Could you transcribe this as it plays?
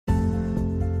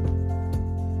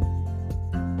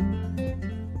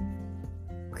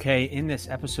Okay, in this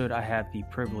episode, I have the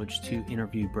privilege to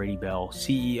interview Brady Bell,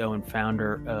 CEO and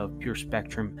founder of Pure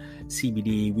Spectrum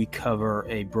CBD. We cover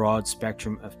a broad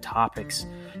spectrum of topics,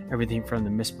 everything from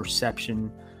the misperception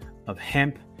of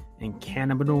hemp and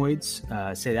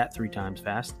cannabinoids, say that 3 times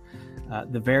fast,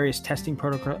 the various testing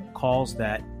protocols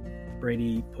that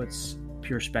Brady puts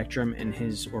Pure Spectrum and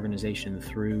his organization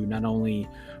through, not only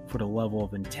for the level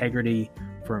of integrity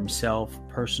for himself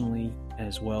personally,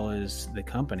 as well as the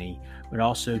company, but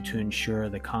also to ensure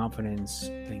the confidence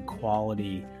and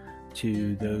quality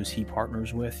to those he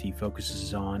partners with. He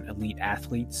focuses on elite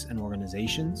athletes and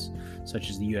organizations such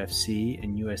as the UFC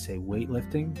and USA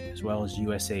Weightlifting, as well as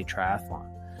USA Triathlon.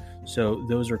 So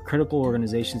those are critical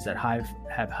organizations that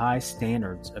have high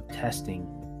standards of testing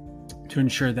to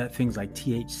ensure that things like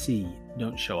THC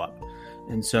don't show up.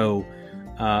 And so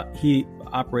he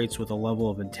operates with a level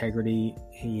of integrity.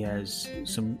 He has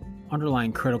some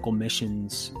underlying critical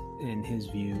missions in his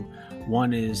view.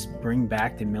 One is bring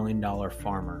back the $1 million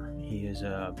farmer. He is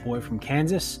a boy from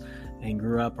Kansas and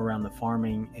grew up around the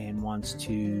farming and wants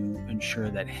to ensure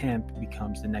that hemp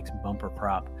becomes the next bumper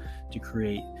crop to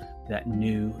create that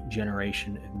new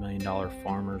generation of $1 million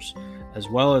farmers, as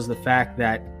well as the fact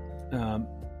that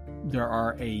there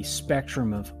are a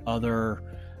spectrum of other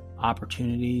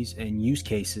opportunities and use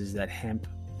cases that hemp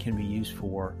can be used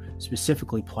for,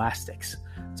 specifically plastics.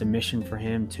 It's a mission for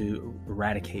him to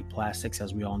eradicate plastics.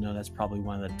 As we all know, that's probably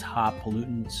one of the top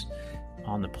pollutants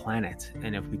on the planet.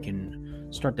 And if we can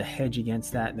start to hedge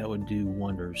against that, that would do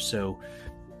wonders. So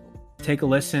take a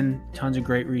listen, tons of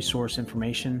great resource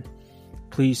information.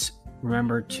 Please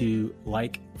remember to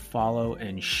like, follow,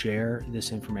 and share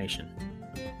this information.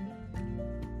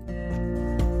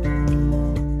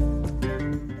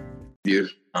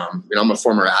 I'm a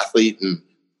former athlete and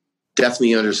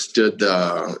definitely understood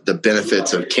the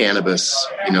benefits of cannabis,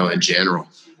 in general.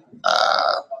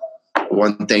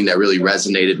 One thing that really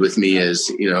resonated with me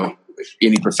is,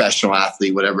 any professional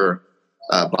athlete, whatever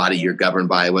body you're governed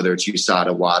by, whether it's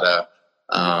USADA, WADA,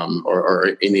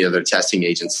 or any other testing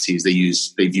agencies,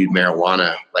 they viewed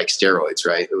marijuana like steroids,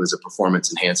 right? It was a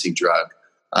performance enhancing drug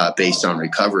based on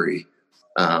recovery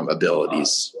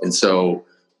abilities. And so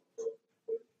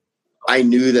I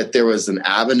knew that there was an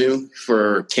avenue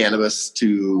for cannabis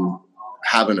to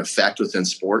have an effect within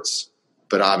sports.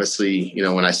 But obviously,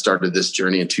 when I started this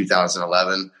journey in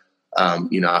 2011,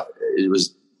 it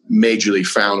was majorly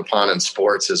frowned upon in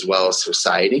sports as well as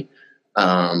society.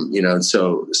 And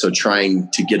so trying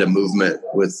to get a movement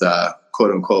with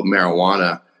quote unquote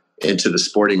marijuana into the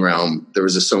sporting realm, there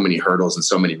was just so many hurdles and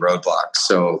so many roadblocks.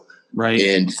 So right.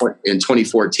 In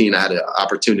 2014, I had an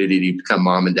opportunity to become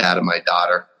mom and dad of my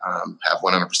daughter, have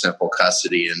 100% full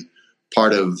custody. And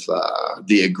part of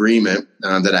the agreement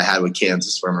that I had with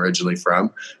Kansas, where I'm originally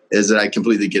from, is that I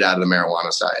completely get out of the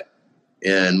marijuana side.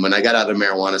 And when I got out of the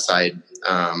marijuana side,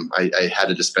 I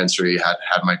had a dispensary,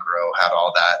 had my grow, had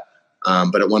all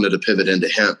that. But I wanted to pivot into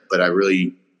hemp, but I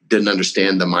really didn't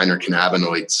understand the minor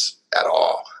cannabinoids at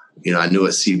all. I knew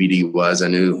what CBD was. I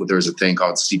knew there was a thing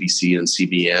called CBC and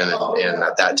CBN. And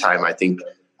at that time, I think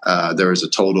there was a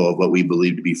total of what we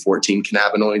believed to be 14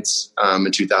 cannabinoids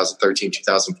in 2013,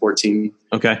 2014.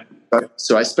 Okay.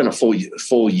 So I spent a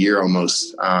full year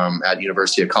almost at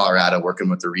University of Colorado working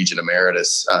with the Regent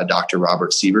Emeritus, Dr.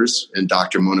 Robert Sievers and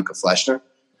Dr. Monica Fleshner.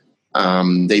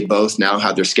 They both now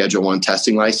have their Schedule I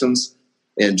testing license.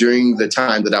 And during the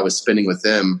time that I was spending with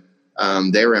them,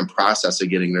 they were in process of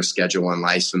getting their Schedule I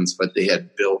license, but they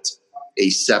had built a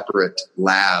separate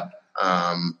lab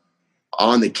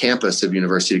on the campus of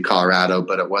University of Colorado,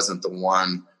 but it wasn't the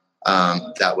one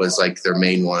that was like their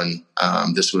main one.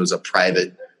 This was a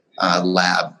private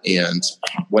lab. And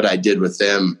what I did with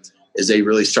them is they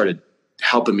really started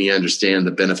helping me understand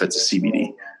the benefits of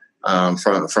CBD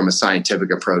from a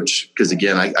scientific approach. Because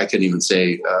again, I couldn't even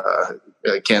say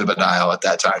cannabidiol at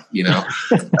that time,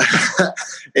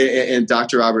 and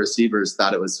Dr. Robert Sievers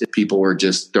thought it was people were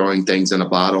just throwing things in a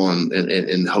bottle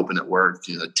and hoping it worked.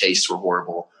 The tastes were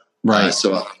horrible. Right.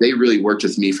 So they really worked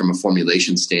with me from a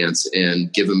formulation stance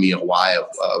and given me a why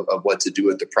of what to do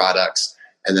with the products.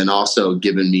 And then also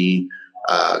given me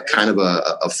kind of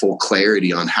a full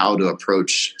clarity on how to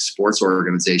approach sports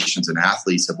organizations and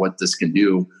athletes of what this can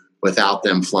do without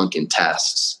them flunking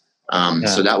tests.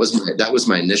 So that was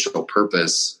my initial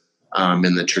purpose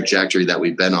in the trajectory that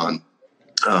we've been on.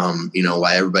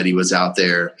 Why everybody was out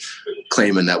there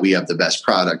claiming that we have the best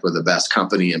product, we're the best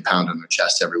company, and pounding their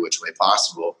chest every which way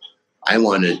possible. I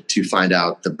wanted to find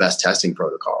out the best testing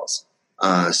protocols.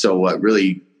 So what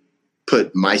really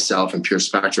put myself and Pure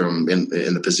Spectrum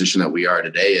in the position that we are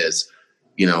today is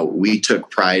we took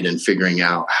pride in figuring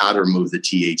out how to remove the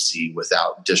THC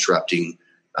without disrupting,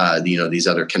 these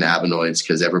other cannabinoids,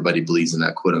 because everybody believes in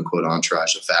that quote unquote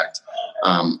entourage effect,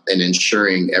 and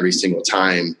ensuring every single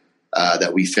time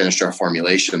that we finished our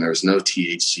formulation, there was no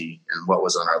THC, and what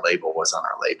was on our label was on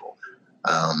our label.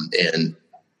 And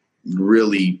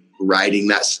really writing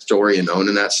that story and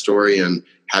owning that story and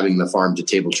having the farm to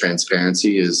table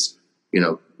transparency is,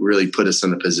 really put us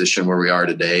in the position where we are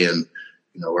today. And,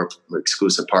 we're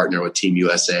exclusive partner with Team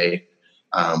USA.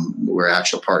 We're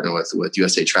actual partner with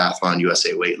USA Triathlon,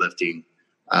 USA Weightlifting.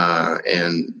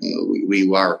 And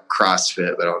we are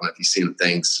CrossFit, but I don't know if you've seen the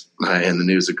things in the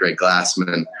news with Greg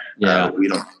Glassman. Yeah.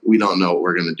 We don't know what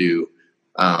we're going to do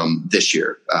this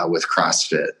year with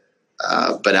CrossFit.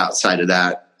 But outside of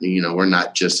that, we're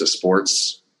not just a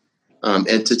sports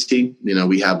entity.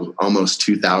 We have almost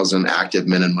 2,000 active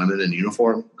men and women in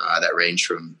uniform that range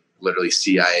from literally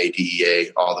CIA,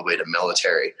 DEA, all the way to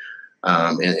military.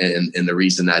 And the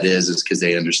reason that is because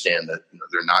they understand that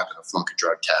they're not going to flunk a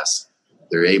drug test.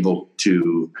 They're able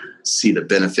to see the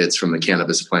benefits from the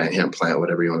cannabis plant, hemp plant,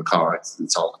 whatever you want to call it.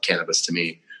 It's all cannabis to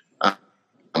me,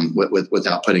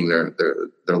 without putting their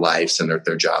lives and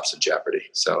their jobs in jeopardy.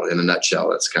 So in a nutshell,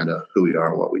 that's kind of who we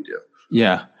are and what we do.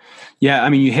 Yeah. Yeah. I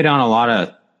mean, you hit on a lot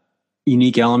of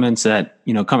unique elements that,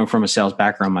 coming from a sales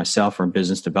background myself or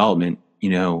business development,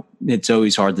 it's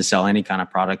always hard to sell any kind of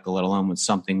product, let alone with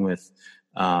something with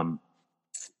kind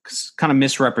of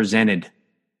misrepresented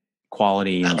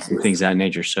quality and things of that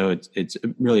nature. So it's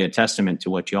really a testament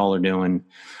to what y'all are doing.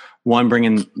 One,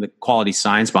 bringing the quality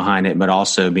science behind it, but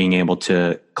also being able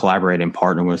to collaborate and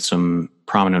partner with some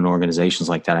prominent organizations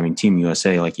like that. I mean, Team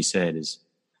USA, like you said, you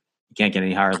can't get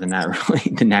any higher than that,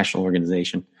 really, the national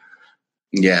organization.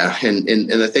 Yeah. And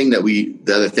the other thing that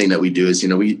we do is,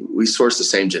 we source the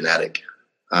same genetic.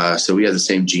 So we have the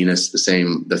same genus, the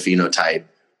phenotype,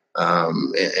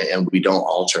 and we don't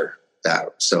alter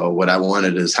that. So what I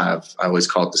wanted is I always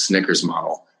call it the Snickers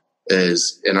model,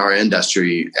 is in our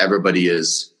industry, everybody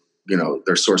is,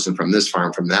 they're sourcing from this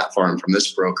farm, from that farm, from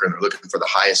this broker, and they're looking for the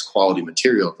highest quality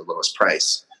material at the lowest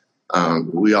price.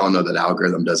 We all know that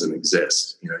algorithm doesn't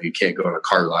exist. You can't go in a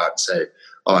car lot and say,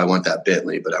 oh, I want that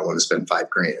Bentley, but I want to spend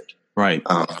 $5,000. Right.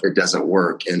 It doesn't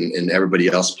work. And everybody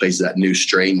else plays that new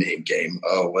strain name game.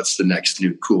 Oh, what's the next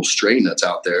new cool strain that's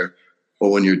out there?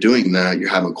 Well, when you're doing that, you're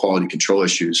having quality control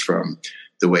issues from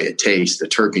the way it tastes, the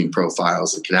terpene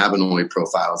profiles, the cannabinoid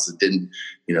profiles. It didn't,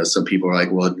 some people are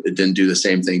like, well, it didn't do the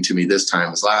same thing to me this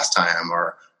time as last time,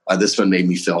 or this one made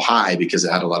me feel high because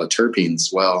it had a lot of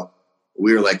terpenes. Well,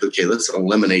 we were like, okay, let's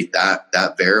eliminate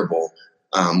that variable.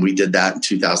 We did that in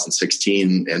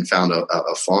 2016 and found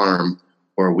a farm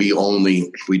where we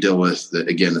deal with,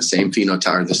 the same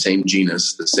phenotype, the same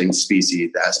genus, the same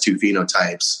species that has two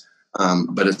phenotypes,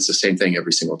 but it's the same thing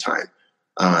every single time.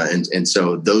 And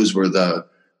so those were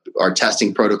our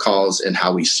testing protocols and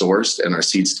how we sourced, and our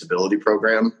seed stability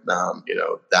program.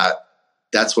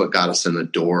 That's what got us in the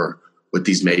door with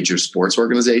these major sports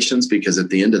organizations, because at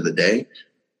the end of the day,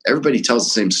 everybody tells the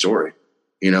same story.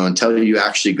 Until you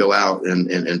actually go out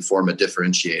and form a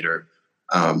differentiator,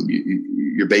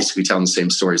 you're basically telling the same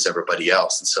story as everybody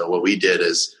else. And so what we did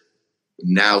is,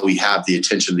 now we have the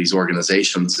attention of these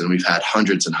organizations, and we've had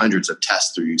hundreds and hundreds of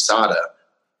tests through USADA.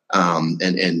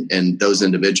 And those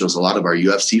individuals, a lot of our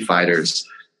UFC fighters,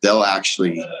 they'll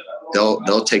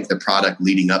take the product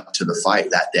leading up to the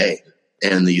fight that day.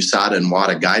 And the USADA and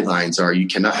WADA guidelines are, you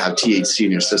cannot have THC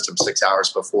in your system 6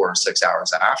 hours before, 6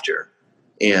 hours after.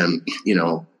 And,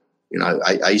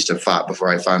 I used to fight before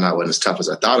I found out what as tough as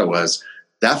I thought it was.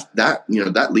 That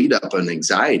lead up on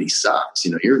anxiety sucks.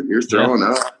 You're throwing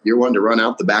up, you're wanting to run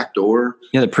out the back door.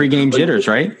 Yeah. The pregame jitters,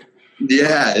 right?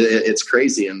 Yeah, it's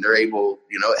crazy. And they're able,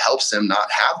 it helps them not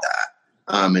have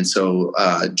that. And so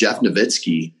Jeff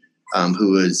Nowitzki,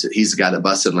 he's the guy that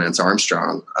busted Lance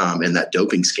Armstrong in that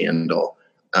doping scandal.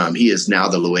 He is now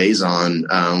the liaison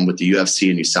with the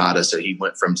UFC and USADA. So he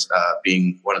went from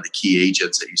being one of the key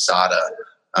agents at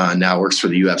USADA, now works for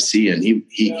the UFC. And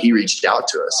he reached out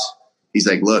to us. He's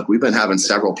like, look, we've been having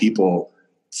several people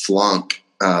flunk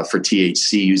for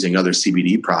THC using other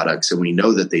CBD products, and we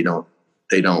know that they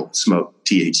don't smoke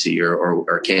THC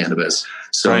or cannabis.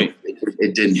 So right.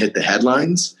 it didn't hit the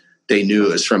headlines. They knew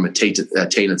it was from a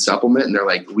tainted supplement. And they're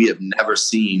like, we have never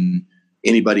seen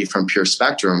anybody from Pure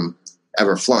Spectrum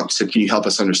ever flunk. So can you help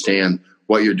us understand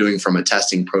what you're doing from a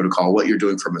testing protocol, what you're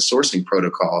doing from a sourcing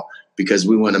protocol? Because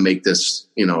we want to make this,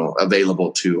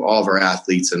 available to all of our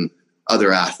athletes and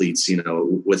other athletes,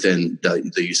 within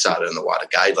the USADA and the WADA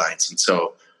guidelines. And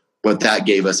so what that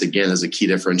gave us, again, is a key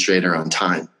differentiator on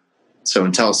time. So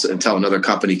until another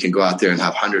company can go out there and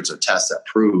have hundreds of tests that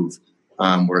prove,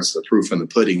 where it's the proof in the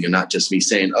pudding and not just me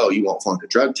saying, oh, you won't flunk a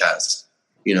drug test.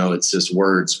 It's just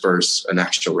words versus an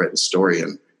actual written story.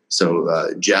 And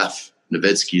so Jeff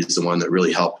Nowitzki is the one that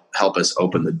really help us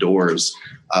open the doors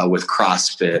with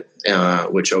CrossFit,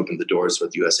 which opened the doors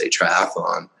with USA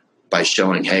Triathlon by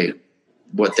showing, hey,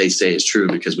 what they say is true,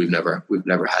 because we've never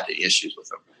had any issues with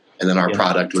them. And then our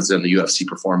product was in the UFC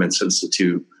Performance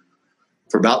Institute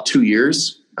for about 2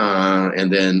 years.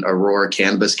 And then Aurora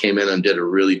Cannabis came in and did a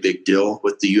really big deal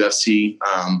with the UFC,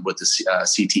 with the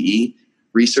CTE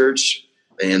research.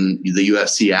 And the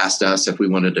UFC asked us if we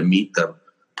wanted to meet the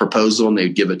proposal, and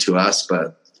they'd give it to us.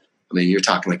 But I mean, you're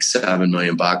talking like $7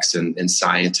 million and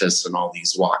scientists and all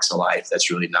these walks of life.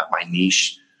 That's really not my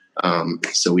niche.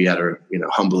 So we had to,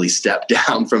 humbly step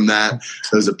down from that.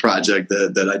 It was a project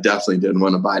that I definitely didn't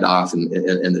want to bite off and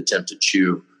attempt to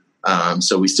chew.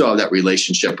 So we still have that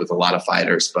relationship with a lot of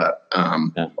fighters, but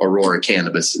Aurora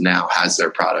Cannabis now has their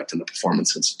product in the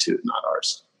Performance Institute, not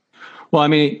ours. Well, I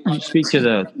mean, you speak to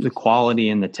the quality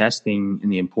and the testing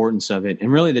and the importance of it, and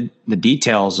really the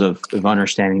details of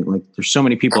understanding. Like, there's so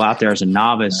many people out there as a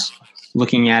novice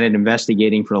looking at it,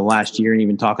 investigating for the last year, and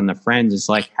even talking to friends. It's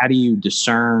like, how do you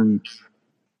discern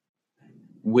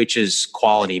which is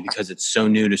quality? Because it's so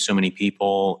new to so many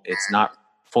people. It's not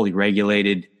fully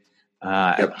regulated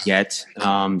yet.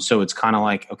 So it's kind of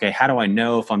like, okay, how do I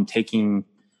know if I'm taking,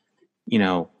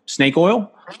 snake oil,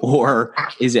 or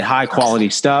is it high quality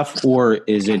stuff, or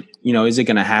is it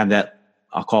going to have that,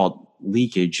 I'll call it,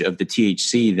 leakage of the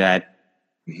THC that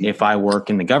if I work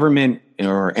in the government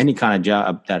or any kind of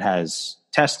job that has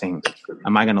testing,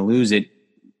 am I going to lose it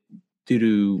due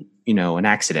to, an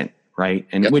accident? Right.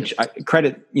 And which I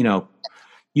credit,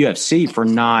 UFC for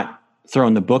not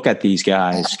throwing the book at these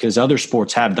guys, because other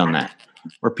sports have done that,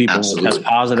 where people test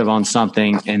positive on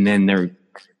something and then they're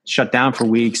shut down for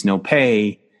weeks, no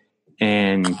pay.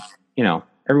 And,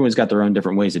 everyone's got their own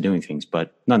different ways of doing things,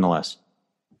 but nonetheless.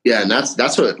 Yeah. And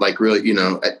that's what, like, really,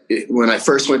 when I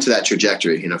first went to that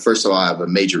trajectory, first of all, I have a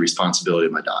major responsibility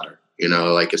to my daughter.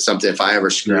 Like, if I ever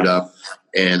screwed up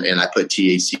and I put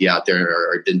THC out there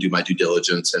or didn't do my due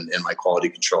diligence and my quality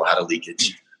control had a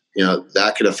leakage,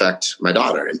 that could affect my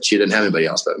daughter, and she didn't have anybody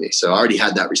else but me. So I already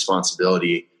had that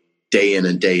responsibility day in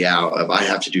and day out of, I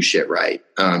have to do shit right.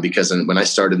 Because when I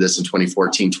started this in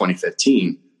 2014,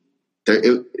 2015,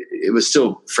 it was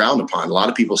still frowned upon. A lot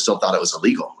of people still thought it was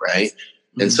illegal. Right.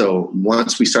 Mm-hmm. And so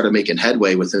once we started making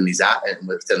headway within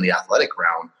the athletic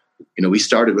realm, we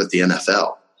started with the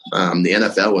NFL. The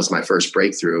NFL was my first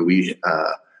breakthrough. We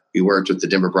worked with the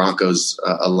Denver Broncos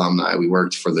alumni. We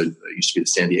worked for it used to be the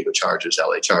San Diego Chargers,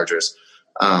 LA Chargers.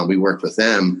 We worked with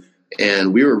them,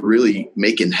 and we were really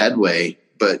making headway.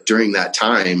 But during that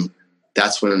time,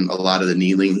 that's when a lot of the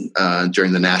kneeling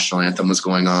during the national anthem was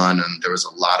going on, and there was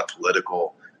a lot of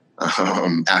political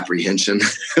apprehension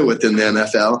within the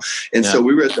NFL. And so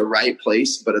we were at the right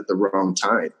place, but at the wrong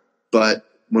time. But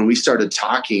when we started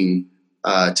talking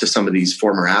to some of these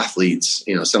former athletes,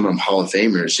 some of them Hall of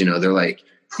Famers, they're like,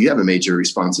 you have a major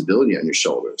responsibility on your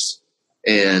shoulders.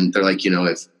 And they're like,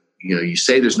 if, you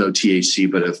say there's no THC,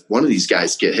 but if one of these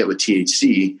guys get hit with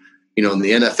THC, in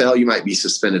the NFL, you might be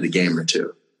suspended a game or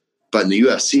two, but in the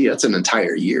UFC, that's an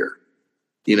entire year.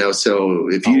 So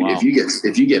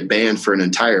if you get banned for an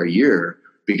entire year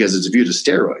because it's viewed as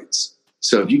steroids.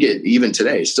 So if you get, even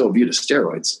today, still viewed as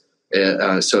steroids.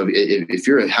 So if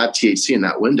you have THC in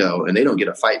that window and they don't get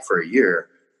a fight for a year,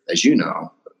 as you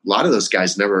know, a lot of those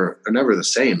guys are never the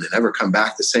same. They never come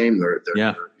back the same. Their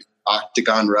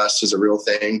octagon rust is a real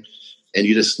thing, and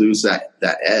you just lose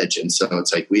that edge. And so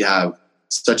it's like, we have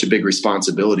such a big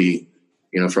responsibility,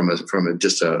 from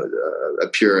a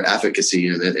pure efficacy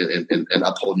and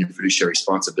upholding your fiduciary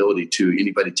responsibility to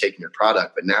anybody taking your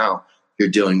product. But now you're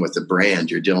dealing with a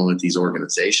brand, you're dealing with these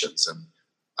organizations.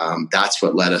 And that's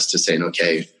what led us to saying,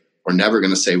 okay, we're never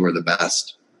going to say we're the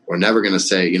best. We're never going to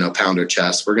say, pound our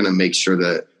chest. We're going to make sure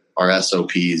that our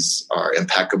SOPs are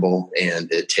impeccable and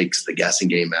it takes the guessing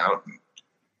game out. And,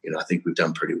 I think we've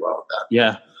done pretty well with that.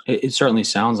 Yeah, it certainly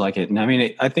sounds like it. And I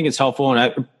mean, I think it's helpful, and I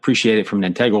appreciate it from an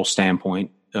integral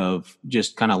standpoint of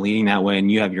just kind of leading that way. And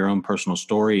you have your own personal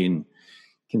story and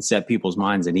can set people's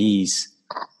minds at ease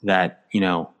that,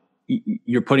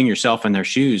 you're putting yourself in their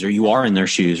shoes, or you are in their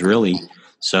shoes, really.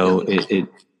 So it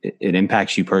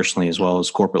impacts you personally as well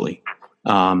as corporately.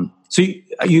 So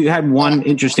you had one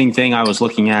interesting thing I was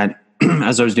looking at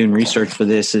as I was doing research for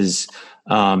this is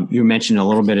you mentioned a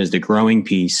little bit as the growing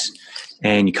piece,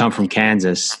 and you come from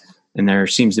Kansas, and there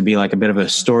seems to be like a bit of a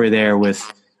story there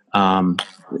with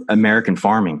American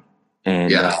farming.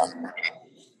 And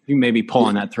You maybe pull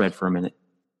on that thread for a minute.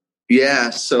 Yeah.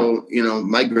 So,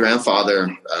 my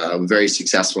grandfather, a very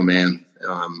successful man.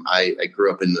 I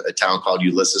grew up in a town called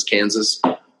Ulysses, Kansas.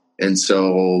 And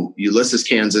so Ulysses,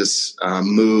 Kansas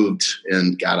moved,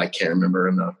 and God, I can't remember,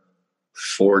 in the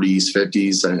 40s,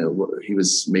 50s. He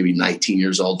was maybe 19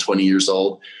 years old, 20 years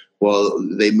old. Well,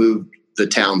 they moved the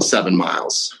town 7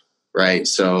 miles, right?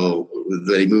 So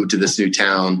they moved to this new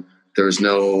town. There was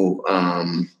no,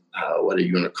 what are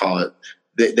you going to call it?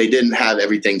 They didn't have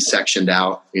everything sectioned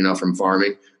out, from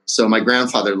farming. So my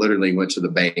grandfather literally went to the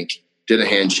bank, did a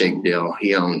handshake deal.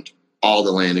 He owned all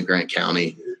the land in Grant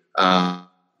County,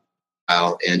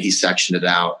 and he sectioned it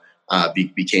out,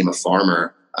 became a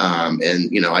farmer.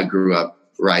 And I grew up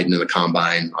riding in the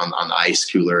combine on the ice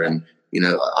cooler. And,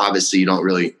 obviously you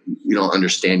don't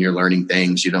understand, you're learning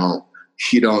things.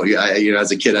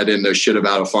 As a kid, I didn't know shit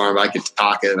about a farm. I could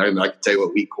talk it. I could tell you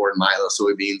what wheat, corn, milo,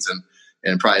 soybeans,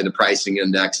 and probably the pricing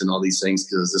index and all these things,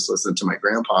 because I was just listening to my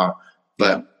grandpa.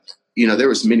 But, there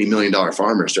was many $1 million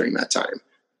farmers during that time.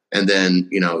 And then,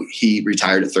 he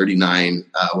retired at 39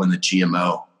 when the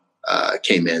GMO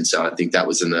came in. So I think that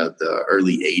was in the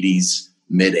early 80s,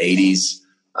 mid 80s,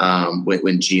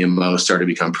 when GMO started to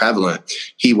become prevalent.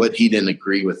 He didn't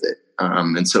agree with it.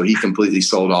 And so he completely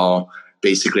sold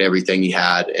basically everything he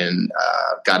had and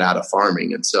got out of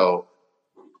farming. And so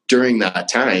during that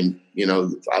time,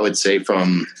 I would say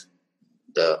from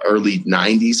the early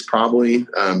 90s, probably,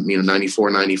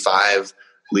 94, 95,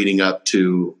 leading up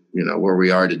to, where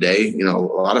we are today, a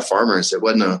lot of farmers, it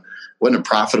wasn't a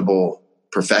profitable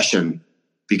profession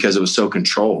because it was so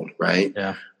controlled. Right.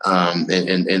 Yeah.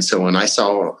 And so when I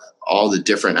saw all the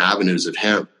different avenues of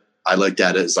hemp, I looked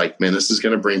at it as like, man, this is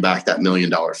going to bring back that $1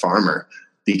 million farmer,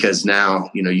 because now,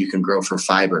 you can grow for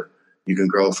fiber. You can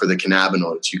grow for the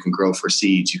cannabinoids. You can grow for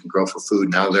seeds. You can grow for food.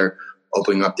 Now they're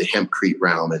opening up the hempcrete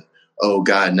realm, and oh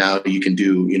God, now you can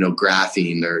do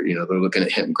graphene. They're looking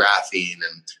at hemp graphene,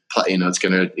 and it's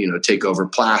going to take over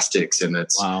plastics, and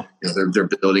it's wow. They're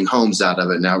building homes out of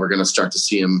it. Now we're going to start to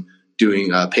see them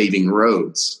doing paving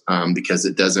roads because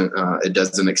it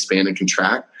doesn't expand and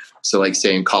contract. So like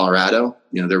say in Colorado,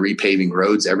 they're repaving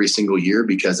roads every single year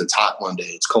because it's hot one day,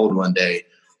 it's cold one day.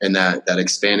 And that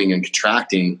expanding and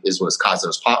contracting is what's causing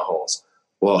those potholes.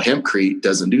 Well, hempcrete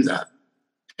doesn't do that.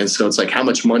 And so it's like, how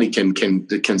much money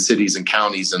can cities and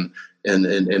counties and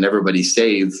everybody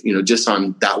save, just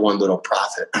on that one little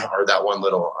profit or that one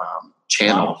little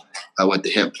channel, what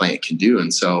the hemp plant can do.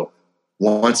 And so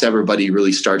once everybody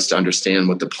really starts to understand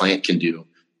what the plant can do,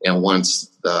 and once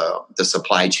the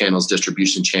supply channels,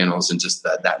 distribution channels, and just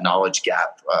that knowledge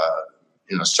gap,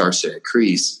 starts to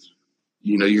increase,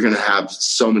 you're going to have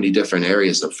so many different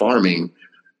areas of farming.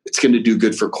 It's going to do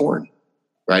good for corn,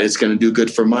 right? It's going to do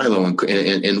good for milo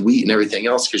and wheat and everything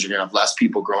else, because you're going to have less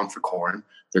people growing for corn.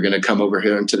 They're going to come over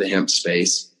here into the hemp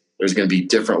space. There's going to be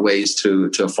different ways to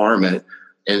farm it.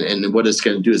 And what it's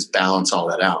going to do is balance all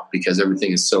that out, because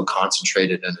everything is so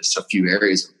concentrated in just a few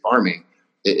areas of farming.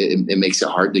 It makes it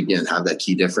hard to, again, have that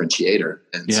key differentiator.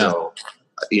 And so,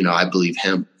 I believe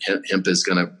hemp is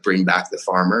going to bring back the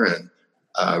farmer and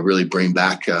really bring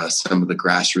back some of the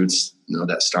grassroots,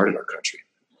 that started our country.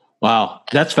 Wow.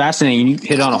 That's fascinating. You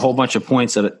hit on a whole bunch of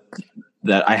points that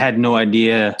I had no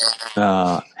idea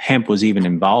hemp was even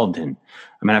involved in.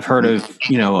 I mean, I've heard of,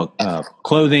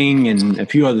 clothing and a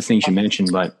few other things you mentioned,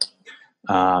 but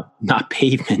not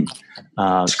pavement.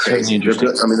 It's crazy.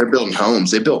 They're building homes.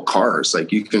 They built cars.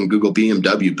 Like you can Google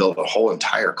BMW built a whole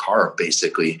entire car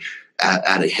basically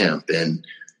out of hemp. And,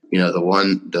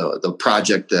 the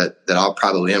project that I'll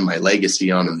probably end my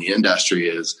legacy on in the industry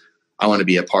is I want to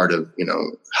be a part of,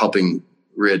 helping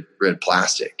rid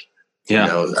plastic.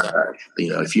 Yeah.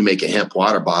 If you make a hemp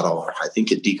water bottle, I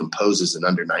think it decomposes in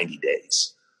under 90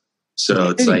 days. So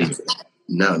it's like,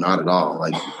 no, not at all.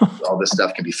 Like all this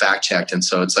stuff can be fact checked. And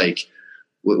so it's like,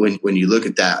 when you look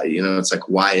at that, it's like,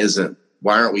 why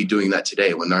aren't we doing that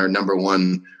today? When our number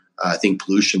one, I think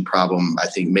pollution problem, I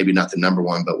think maybe not the number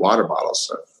one, but water bottles.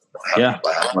 So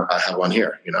I have one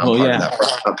here,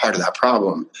 I'm part of that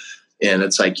problem. And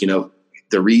it's like,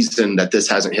 the reason that this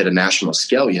hasn't hit a national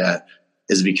scale yet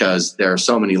is because there are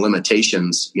so many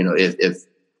limitations.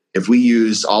 If we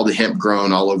use all the hemp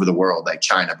grown all over the world, like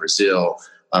China, Brazil,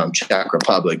 Czech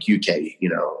Republic, UK,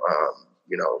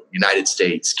 United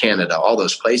States, Canada, all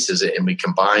those places, and we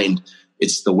combined,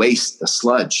 it's the waste, the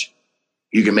sludge,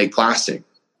 you can make plastic.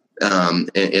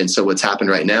 And so what's happened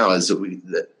right now is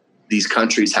that these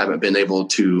countries haven't been able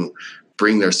to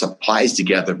bring their supplies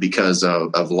together because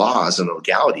of laws and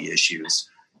legality issues.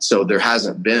 So there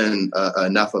hasn't been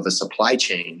enough of a supply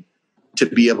chain to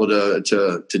be able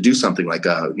to do something like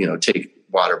take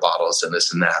water bottles and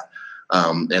this and that.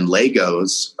 And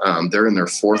Legos, they're in their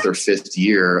 4th or 5th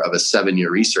year of a 7-year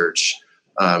research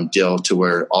deal to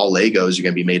where all Legos are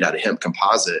going to be made out of hemp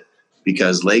composite,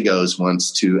 because Legos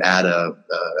wants to add a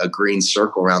green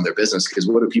circle around their business. Because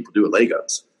what do people do with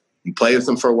Legos? You play with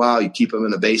them for a while, you keep them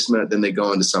in the basement, then they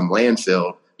go into some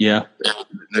landfill. Yeah.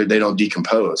 They don't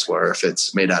decompose. Where if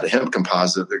it's made out of hemp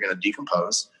composite, they're going to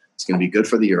decompose. It's going to be good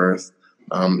for the earth.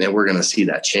 And we're going to see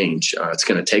that change. It's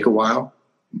going to take a while,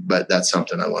 but that's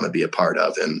something I want to be a part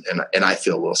of. And I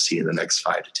feel we'll see in the next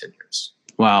 5 to 10 years.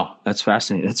 Wow. That's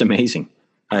fascinating. That's amazing.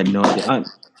 I had no idea.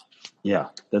 Yeah,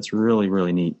 that's really,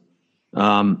 really neat.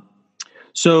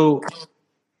 So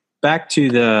back to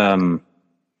the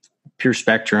Pure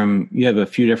Spectrum, you have a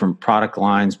few different product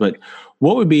lines, but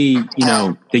what would be,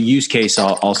 the use case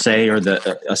I'll say, or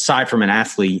aside from an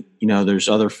athlete, there's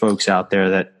other folks out there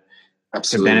that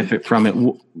could benefit from it,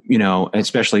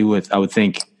 especially with, I would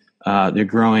think, they're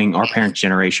growing. Our parents'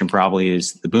 generation probably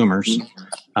is the boomers.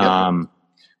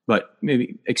 But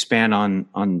maybe expand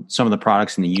on some of the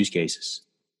products and the use cases.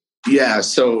 Yeah.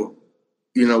 So,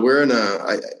 we're in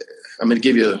I'm going to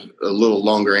give you a little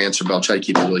longer answer, but I'll try to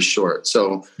keep it really short.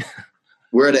 So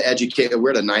we're at a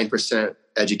 9%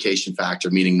 education factor,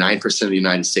 meaning 9% of the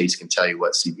United States can tell you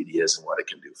what CBD is and what it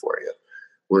can do for you.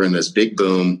 We're in this big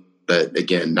boom, but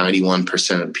again,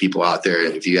 91% of the people out there,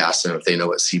 if you ask them if they know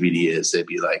what CBD is, they'd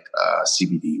be like,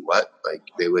 CBD, what? Like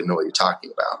they wouldn't know what you're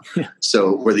talking about. Yeah.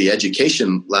 So where the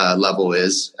education level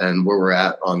is, and where we're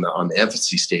at on the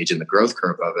infancy stage and the growth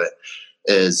curve of it,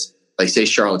 is like, say,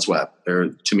 Charlotte's Web.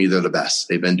 To me, they're the best.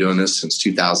 They've been doing this since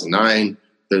 2009.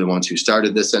 They're the ones who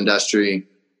started this industry.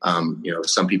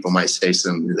 Some people might say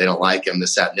they don't like them,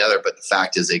 this, that, and the other, but the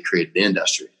fact is they created the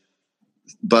industry.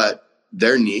 But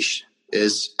their niche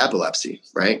is epilepsy,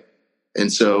 right?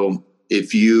 And so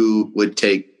if you would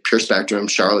take Pure Spectrum,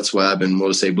 Charlotte's Web, and we'll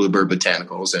just say Bluebird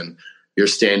Botanicals, and you're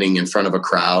standing in front of a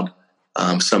crowd,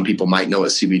 some people might know what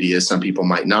CBD is, some people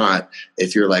might not.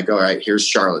 If you're like, all right, here's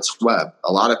Charlotte's Web,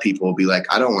 a lot of people will be like,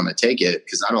 I don't want to take it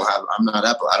because I don't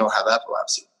have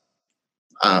epilepsy.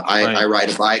 I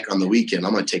ride a bike on the weekend.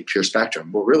 I'm going to take Pure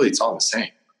Spectrum. Well, really, it's all the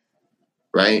same,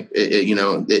 right?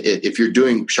 If you're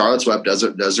doing, Charlotte's Web does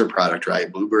their product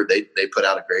right. Bluebird, they put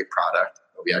out a great product.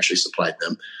 We actually supplied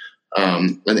them.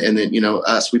 And then,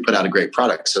 us, we put out a great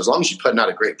product. So as long as you're putting out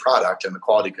a great product and the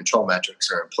quality control metrics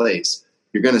are in place,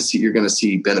 you're going to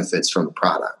see benefits from the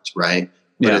product, right?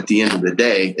 But at the end of the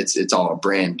day, it's all a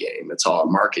brand game. It's all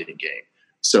a marketing game.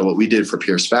 So what we did for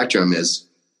Pure Spectrum is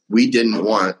we didn't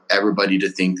want everybody to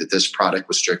think that this product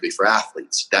was strictly for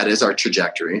athletes. That is our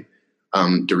trajectory.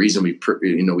 The reason we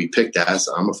picked that is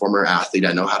I'm a former athlete.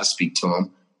 I know how to speak to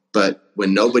them. But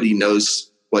when nobody knows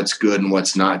what's good and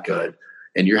what's not good,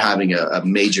 and you're having a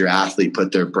major athlete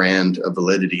put their brand of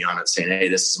validity on it, saying, hey,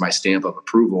 this is my stamp of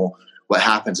approval, what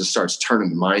happens is starts turning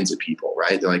the minds of people,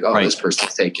 right? They're like, oh, This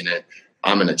person's taking it.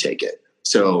 I'm going to take it.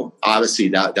 So obviously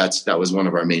that was one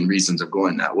of our main reasons of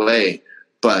going that way.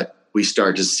 But we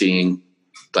started seeing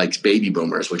like baby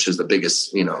boomers, which is the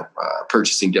biggest,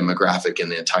 purchasing demographic in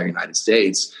the entire United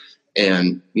States.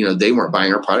 And, they weren't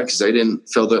buying our product because they didn't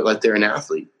feel like they're an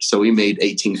athlete. So we made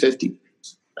 1850.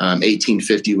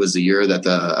 1850 was the year that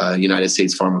the United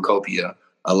States Pharmacopoeia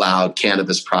allowed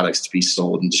cannabis products to be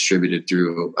sold and distributed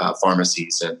through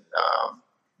pharmacies and,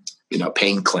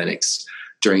 pain clinics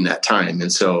during that time.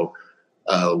 And so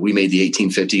we made the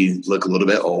 1850 look a little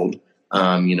bit old.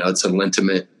 It's a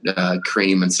Liniment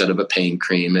cream instead of a pain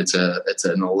cream. It's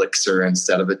an elixir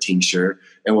instead of a tincture.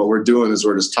 And what we're doing is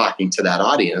we're just talking to that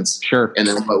audience. Sure. And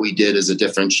then what we did as a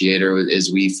differentiator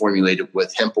is we formulated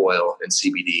with hemp oil and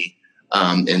CBD,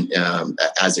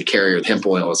 as a carrier, with hemp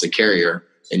oil as a carrier.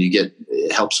 And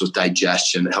it helps with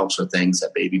digestion. It helps with things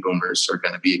that baby boomers are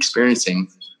going to be experiencing,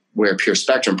 where Pure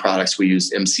Spectrum products, we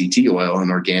use MCT oil, an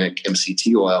organic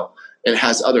MCT oil, and it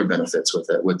has other benefits with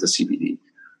it, with the CBD.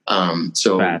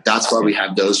 So that's why we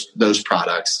have those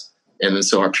products. And then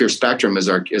so our Pure Spectrum is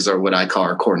our what I call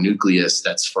our core nucleus.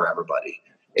 That's for everybody.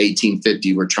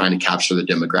 1850, we're trying to capture the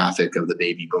demographic of the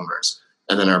baby boomers.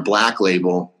 And then our black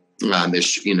label,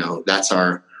 that's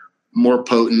our more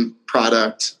potent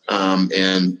product.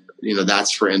 And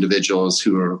that's for individuals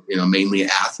who are, mainly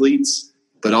athletes,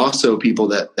 but also people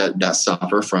that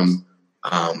suffer from,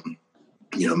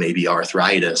 maybe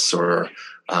arthritis, or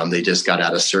they just got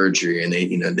out of surgery and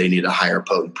they need a higher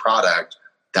potent product.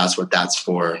 That's what that's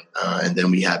for. And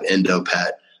then we have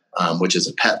EndoPet, which is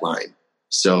a pet line.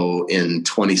 So in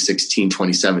 2016,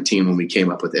 2017, when we came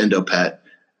up with EndoPet,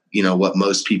 what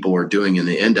most people were doing in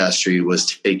the industry was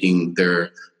taking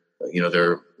their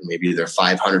maybe their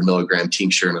 500 milligram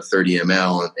tincture in a 30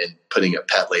 ml and putting a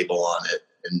pet label on it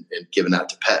and giving that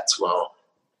to pets. Well,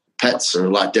 pets are a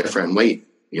lot different in weight,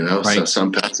 right. So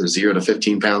some pets are 0 to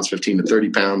 15 pounds, 15 to 30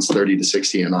 pounds, 30 to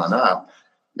 60 and on up.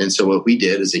 And so what we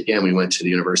did is, again, we went to the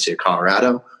University of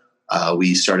Colorado.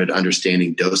 We started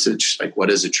understanding dosage, like what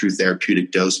is a true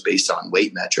therapeutic dose based on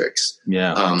weight metrics.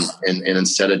 Yeah. And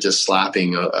instead of just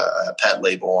slapping a pet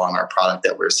label on our product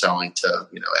that we're selling to,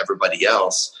 everybody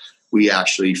else, we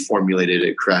actually formulated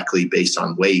it correctly based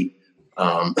on weight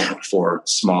for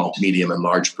small, medium, and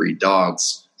large breed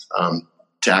dogs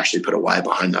to actually put a why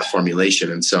behind that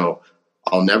formulation. And so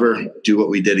I'll never do what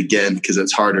we did again because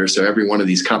it's harder. So every one of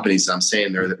these companies, I'm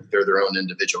saying they're their own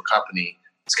individual company.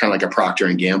 It's kind of like a Procter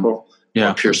and Gamble.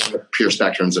 Yeah. Pure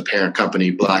Spectrum's a parent company.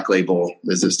 Black Label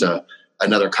is just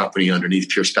another company underneath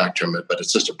Pure Spectrum, but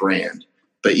it's just a brand.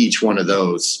 But each one of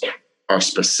those are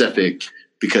specific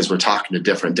because we're talking to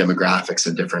different demographics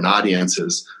and different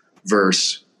audiences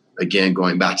versus, again,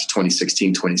 going back to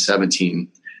 2016,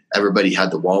 2017, everybody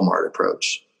had the Walmart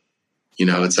approach.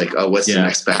 It's like, oh, what's the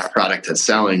next best product that's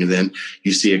selling? And then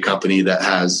you see a company that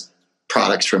has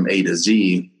products from A to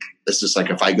Z. It's just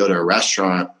like if I go to a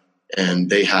restaurant and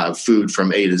they have food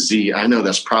from A to Z, I know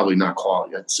that's probably not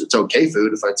quality. It's okay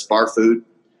food. If it's bar food,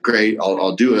 great,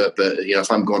 I'll do it. But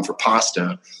if I'm going for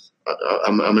pasta,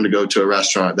 I'm going to go to a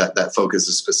restaurant that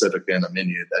focuses specifically on a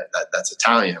menu that's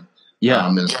Italian. Yeah,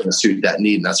 and it's going to suit that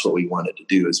need. And that's what we wanted to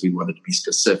do. Is we wanted to be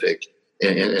specific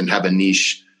and have a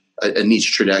niche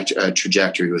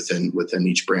trajectory within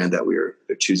each brand that we're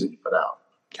choosing to put out.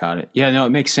 Got it. Yeah, no, it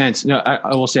makes sense. No,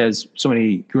 I will say, as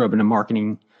somebody who grew up in a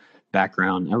marketing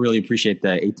background, I really appreciate the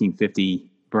 1850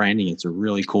 branding. It's a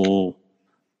really cool,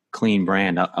 clean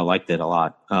brand. I liked it a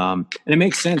lot. And it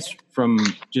makes sense from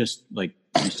just like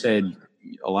you said,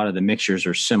 a lot of the mixtures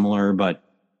are similar, but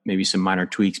maybe some minor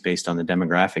tweaks based on the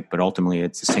demographic. But ultimately,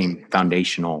 it's the same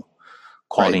foundational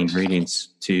quality ingredients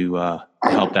to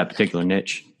help that particular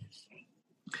niche.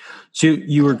 So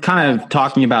you were kind of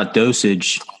talking about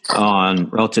dosage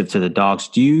relative to the dogs.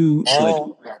 Do you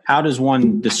how does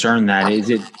one discern that? Is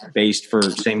it based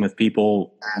same with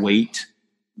people, weight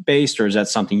based, or is that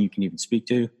something you can even speak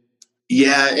to?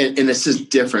 Yeah, and this is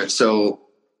different. So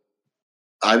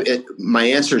my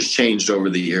answer has changed over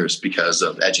the years because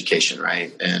of education,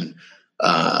 right? And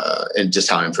just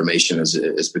how information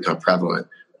has become prevalent.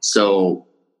 So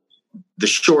the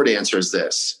short answer is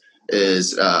this.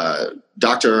 Is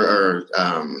Dr.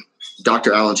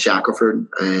 Alan Shackelford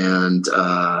and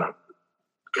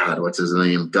what's his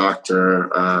name? Dr.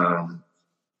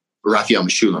 Raphael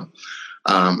Meshulam.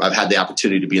 I've had the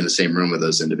opportunity to be in the same room with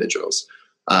those individuals.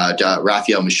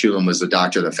 Raphael Meshulam was the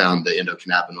doctor that found the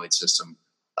endocannabinoid system.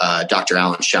 Dr.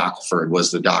 Alan Shackelford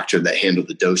was the doctor that handled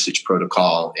the dosage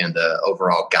protocol and the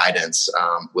overall guidance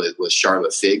with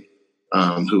Charlotte Fig,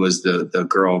 who was the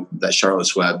girl that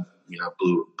Charlotte's Web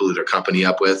blew their company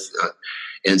up with.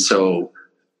 And so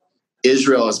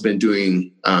Israel has been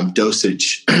doing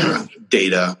dosage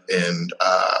data and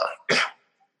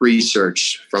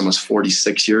research for almost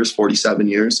 47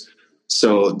 years.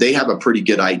 So they have a pretty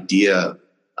good idea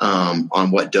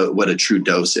on what a true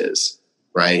dose is,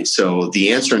 right? So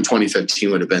the answer in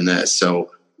 2015 would have been this.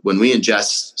 So when we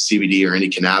ingest CBD or any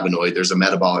cannabinoid, there's a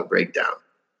metabolic breakdown,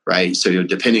 right? So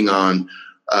depending on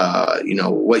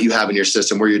what you have in your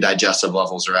system, where your digestive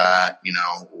levels are at,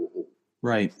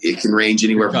 right. It can range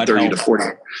anywhere from 30 to 40.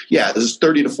 Yeah, this is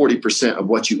 30 to 40% of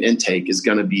what you intake is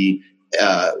going to be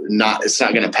it's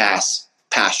not going to pass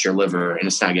past your liver, and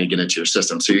it's not going to get into your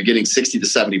system. So you're getting 60 to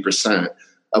 70%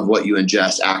 of what you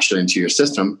ingest actually into your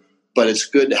system. But it's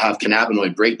good to have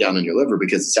cannabinoid breakdown in your liver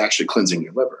because it's actually cleansing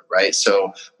your liver, right?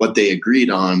 So what they agreed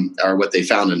on, or what they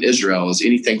found in Israel, is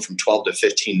anything from 12 to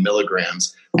 15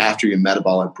 milligrams after your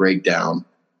metabolic breakdown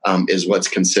is what's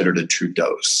considered a true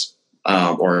dose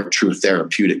or a true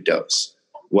therapeutic dose.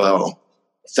 Well,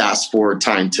 fast forward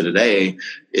time to today,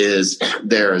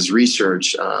 there is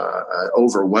research,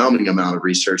 overwhelming amount of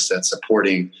research that's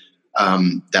supporting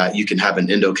that you can have an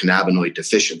endocannabinoid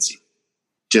deficiency.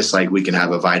 Just like we can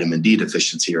have a vitamin D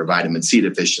deficiency or vitamin C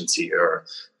deficiency, or,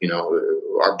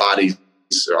 our bodies,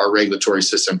 our regulatory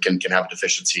system can have a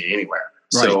deficiency anywhere.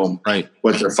 Right, so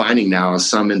what they're finding now is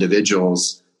some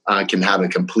individuals can have a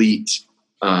complete,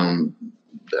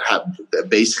 have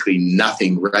basically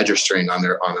nothing registering on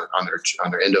their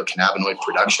endocannabinoid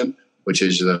production, which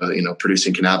is,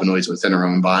 producing cannabinoids within our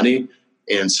own body.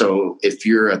 And so if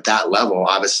you're at that level,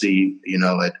 obviously,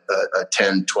 a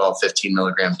 10, 12, 15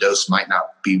 milligram dose might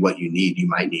not be what you need. You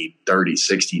might need 30,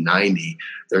 60, 90.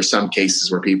 There's some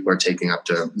cases where people are taking up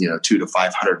to, 200 to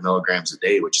 500 milligrams a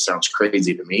day, which sounds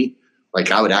crazy to me.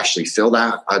 Like I would actually feel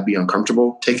that. I'd be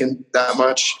uncomfortable taking that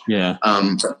much. Yeah.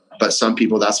 But some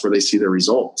people, that's where they see the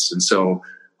results. And so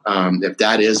if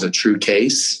that is a true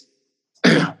case,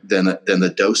 then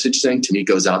the dosage thing to me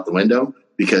goes out the window,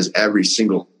 because every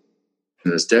single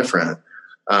is different.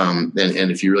 And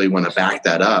if you really want to back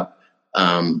that up,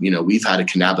 we've had a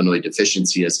cannabinoid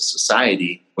deficiency as a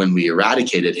society. When we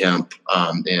eradicated hemp,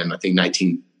 and I think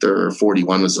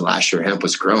 1941 was the last year hemp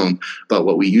was grown. But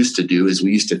what we used to do is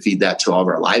we used to feed that to all of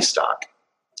our livestock.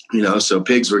 So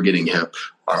pigs were getting hemp,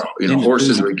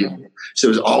 horses were getting. So it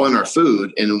was all in our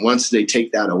food. And once they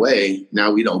take that away,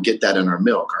 now we don't get that in our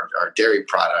milk, our dairy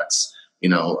products,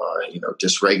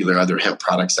 just regular other hemp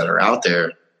products that are out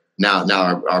there. Now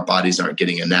our bodies aren't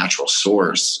getting a natural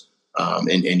source,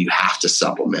 and you have to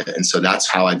supplement. And so that's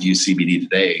how I view CBD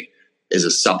today, is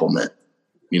a supplement.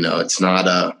 It's not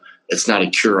a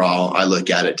cure all. I look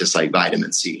at it just like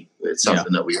vitamin C. It's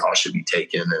something that we all should be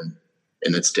taking,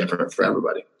 and it's different for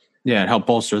everybody. Yeah, it help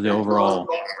bolster the overall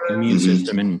immune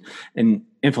system and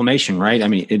inflammation, right? I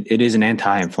mean, it is an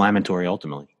anti-inflammatory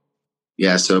ultimately.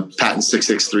 Yeah, so patent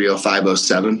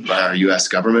 6630507 by our U.S.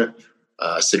 government,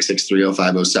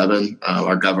 6630507.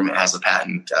 Our government has a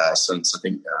patent since, I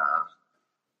think,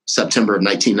 September of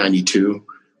 1992,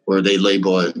 where they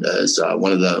label it as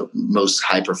one of the most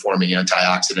high-performing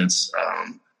antioxidants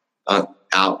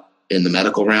out in the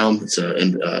medical realm. It's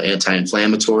an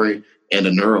anti-inflammatory and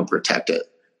a neuroprotectant.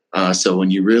 So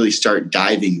when you really start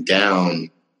diving down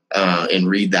and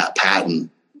read that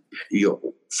patent,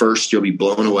 you'll be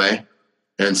blown away,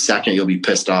 and second, you'll be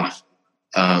pissed off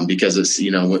because it's,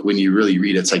 when you really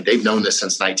read it, it's like they've known this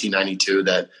since 1992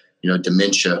 that,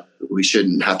 dementia, we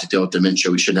shouldn't have to deal with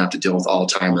dementia. We shouldn't have to deal with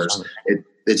Alzheimer's.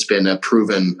 It's been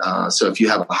proven. So if you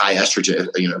have a high estrogen,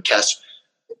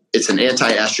 it's an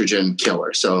anti-estrogen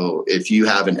killer. So if you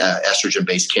have an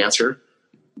estrogen-based cancer,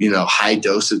 high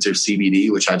dosage of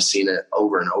CBD, which I've seen it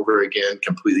over and over again,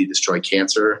 completely destroy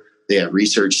cancer. They have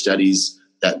research studies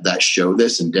that show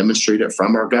this and demonstrate it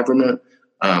from our government.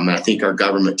 And I think our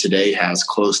government today has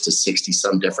close to 60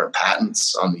 some different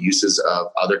patents on the uses of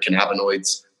other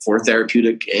cannabinoids for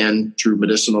therapeutic and true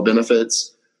medicinal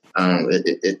benefits.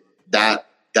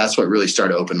 That's what really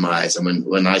started to open my eyes. And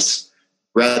when I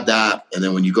read that, and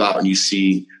then when you go out and you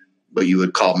see what you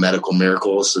would call medical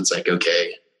miracles, it's like,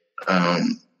 okay,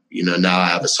 now I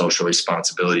have a social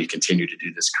responsibility to continue to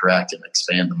do this correct and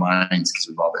expand the minds, because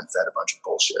we've all been fed a bunch of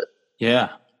bullshit.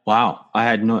 Yeah. Wow.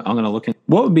 I'm going to look at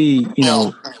what would be,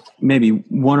 maybe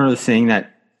one other thing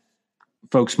that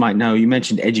folks might know. You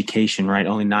mentioned education, right?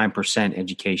 Only 9%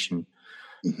 education.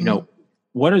 Mm-hmm.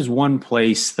 What is one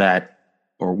place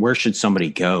or where should somebody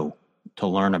go to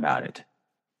learn about it?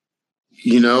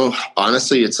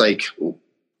 Honestly, it's like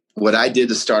what I did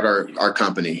to start our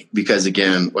company, because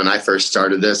again, when I first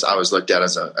started this, I was looked at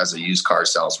as a used car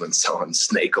salesman selling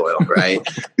snake oil, right?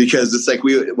 Because it's like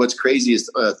what's crazy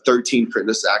is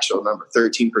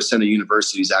 13% of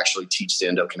universities actually teach the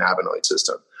endocannabinoid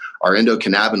system. Our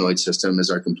endocannabinoid system is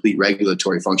our complete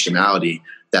regulatory functionality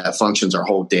that functions our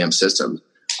whole damn system.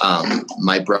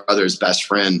 My brother's best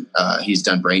friend, he's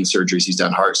done brain surgeries, he's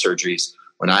done heart surgeries.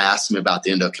 When I asked him about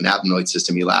the endocannabinoid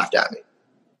system, he laughed at me.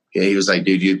 Okay, he was like,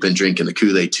 dude, you've been drinking the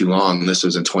Kool-Aid too long. And this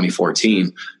was in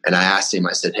 2014. And I asked him,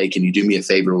 I said, hey, can you do me a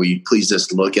favor? Will you please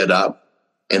just look it up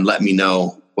and let me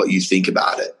know what you think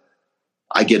about it?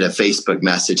 I get a Facebook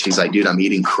message. He's like, dude, I'm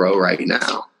eating crow right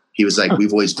now. He was like,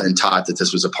 we've always been taught that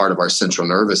this was a part of our central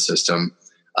nervous system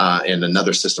and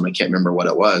another system. I can't remember what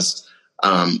it was.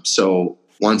 So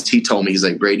once he told me, he's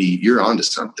like, Brady, you're onto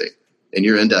something, and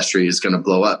your industry is going to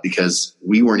blow up, because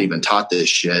we weren't even taught this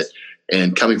shit.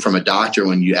 And coming from a doctor,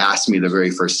 when you asked me the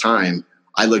very first time,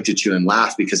 I looked at you and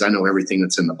laughed, because I know everything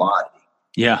that's in the body.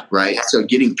 Yeah. Right. So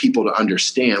getting people to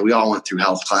understand, we all went through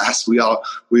health class. We all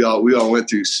went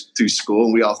through school,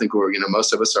 and we all think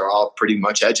most of us are all pretty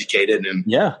much educated. And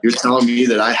you're telling me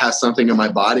that I have something in my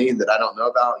body that I don't know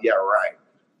about? Yeah. Right.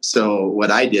 So what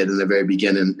I did in the very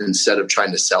beginning, instead of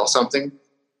trying to sell something,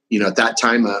 at that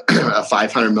time, a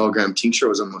 500 milligram tincture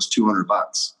was almost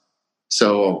 $200.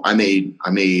 So I made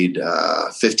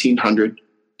 1,500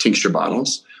 tincture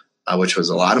bottles, which was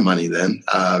a lot of money then,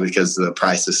 because the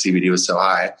price of CBD was so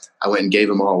high. I went and gave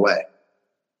them all away.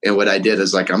 And what I did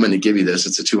is like, I'm going to give you this.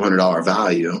 It's a $200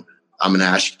 value. I'm going to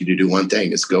ask you to do one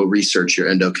thing, is go research your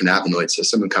endocannabinoid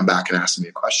system and come back and ask me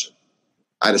a question.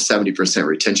 I had a 70%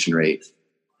 retention rate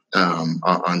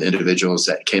on individuals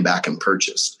that came back and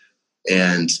purchased.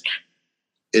 And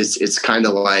it's kind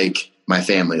of like my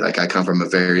family. Like, I come from a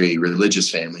very religious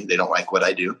family. They don't like what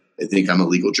I do. They think I'm a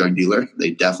legal drug dealer.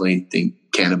 They definitely think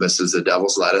cannabis is the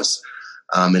devil's lettuce.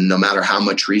 And no matter how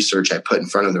much research I put in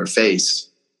front of their face,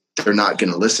 they're not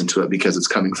going to listen to it because it's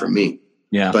coming from me.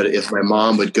 Yeah. But if my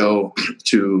mom would go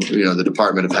to, the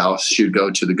Department of Health, she would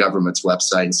go to the government's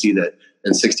website and see that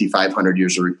in 6,500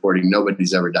 years of reporting,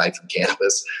 nobody's ever died from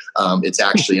cannabis. It's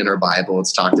actually in our Bible.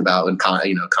 It's talked about in,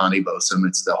 Connie Bosom.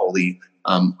 It's the holy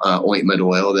ointment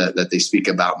oil that they speak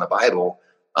about in the Bible.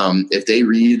 If they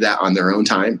read that on their own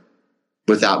time,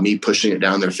 without me pushing it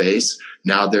down their face,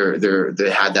 now they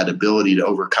had that ability to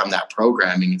overcome that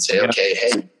programming and say, okay,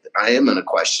 hey, I am going to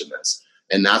question this.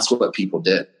 And that's what people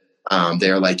did.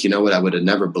 They're like, you know what? I would have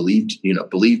never believed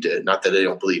it. Not that they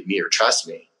don't believe me or trust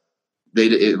me.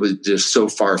 It was just so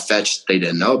far fetched. They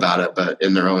didn't know about it, but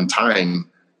in their own time,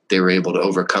 they were able to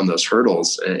overcome those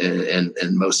hurdles. And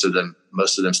most of them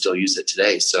still use it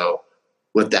today. So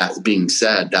with that being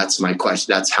said, that's my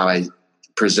question. That's how I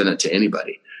present it to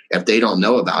anybody. If they don't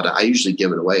know about it, I usually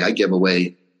give it away. I give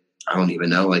away, I don't even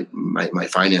know, like my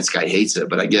finance guy hates it,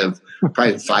 but I give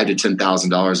probably $5,000 to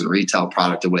 $10,000 in retail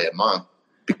product away a month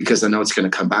because I know it's going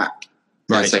to come back.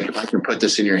 Right. It's like, if I can put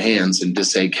this in your hands and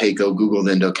just say, hey, go Google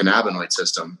the endocannabinoid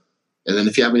system. And then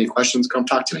if you have any questions, come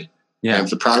talk to me. Yeah. And if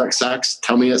the product sucks,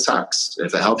 tell me it sucks.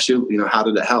 If it helps you, how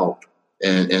did it help?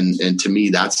 And to me,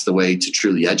 that's the way to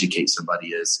truly educate somebody,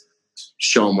 is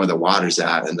show them where the water's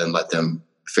at and then let them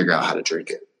figure out how to drink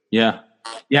it. Yeah.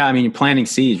 Yeah. I mean, you're planting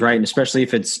seeds, right? And especially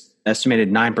if it's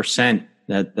estimated 9%,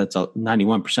 that's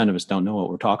 91% of us don't know what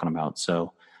we're talking about.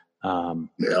 So, in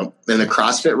the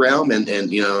CrossFit realm and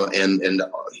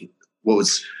what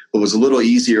was a little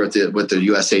easier with the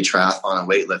USA Triathlon and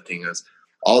weightlifting is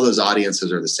all those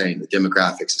audiences are the same. The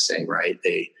demographics the same, right?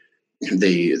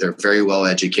 They're very well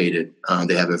educated.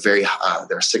 They have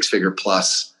they're 6-figure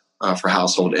plus for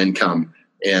household income.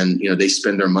 And, they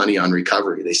spend their money on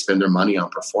recovery. They spend their money on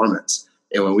performance.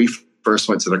 And when we first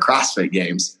went to the CrossFit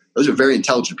Games, those are very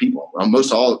intelligent people. A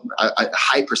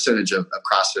high percentage of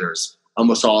CrossFitters,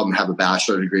 almost all of them have a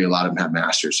bachelor's degree. A lot of them have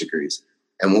master's degrees.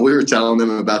 And when we were telling them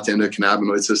about the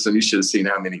endocannabinoid system, you should have seen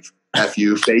how many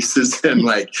FU faces and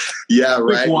like, yeah,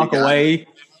 right. Walk away.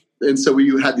 And so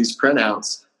we had these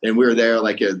printouts and we were there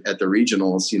like at the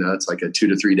regionals, it's like a 2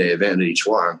 to 3 day event at each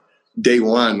one. Day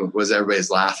one was everybody's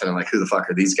laughing and like, who the fuck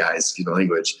are these guys?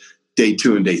 Language. Day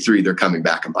 2 and day 3, they're coming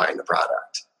back and buying the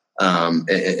product.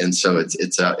 And so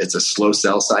it's a slow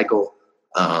sell cycle.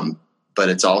 But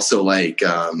it's also like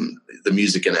the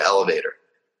music in the elevator.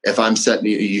 If I'm setting,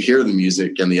 you hear the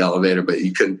music in the elevator, but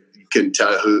you couldn't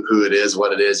tell who it is,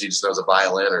 what it is. You just know it's a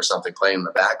violin or something playing in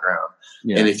the background.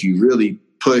 Yeah. And if you really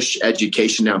push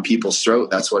education down people's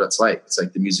throat, that's what it's like. It's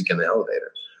like the music in the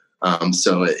elevator.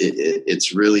 So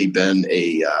it's really been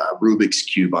a Rubik's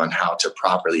Cube on how to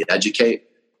properly educate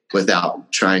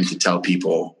without trying to tell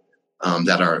people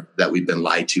that we've been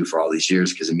lied to for all these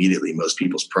years, because immediately most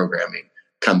people's programming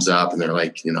comes up and they're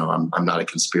like, I'm not a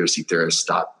conspiracy theorist.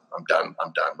 Stop. I'm done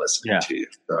listening to you.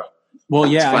 So, well,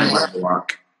 yeah,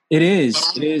 it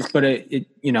is, but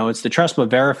it's the trust but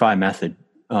verify method.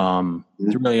 To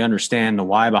really understand the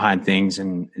why behind things.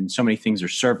 And so many things are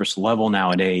surface level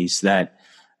nowadays that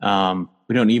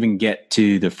we don't even get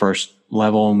to the first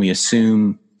level, and we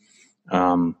assume,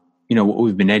 what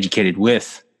we've been educated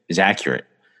with is accurate.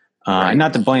 Right.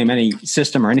 Not to blame any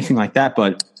system or anything like that,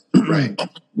 but right.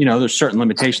 There's certain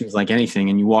limitations like anything,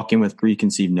 and you walk in with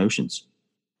preconceived notions.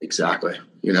 Exactly.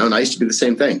 And I used to be the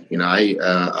same thing. I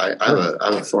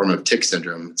have a form of tic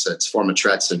syndrome. It's a form of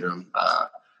Tourette syndrome.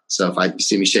 So if I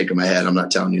see me shaking my head, I'm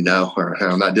not telling you no, or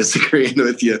I'm not disagreeing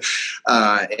with you.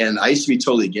 And I used to be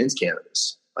totally against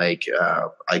cannabis. Like,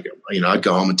 I'd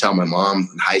go home and tell my mom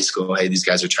in high school, hey, these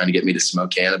guys are trying to get me to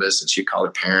smoke cannabis. And she'd call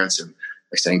her parents and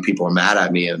they're saying people are mad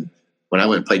at me. And when I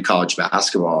went and played college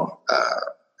basketball,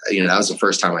 that was the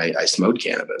first time I smoked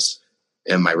cannabis.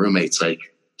 And my roommate's like,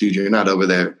 dude, you're not over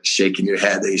there shaking your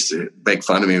head. They used to make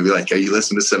fun of me and be like, are you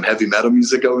listening to some heavy metal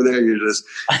music over there?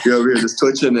 You're over here just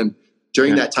twitching. And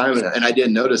during that time, and I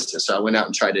didn't notice this, so I went out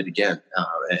and tried it again.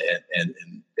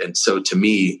 And so to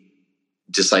me,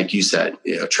 just like you said,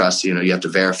 trust, you have to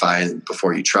verify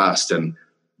before you trust. And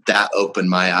that opened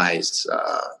my eyes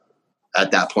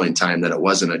at that point in time that it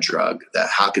wasn't a drug, that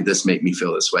how could this make me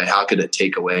feel this way? How could it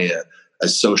take away a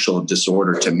social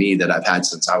disorder to me that I've had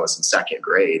since I was in second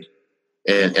grade?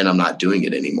 And I'm not doing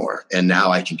it anymore. And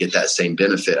now I can get that same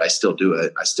benefit. I still do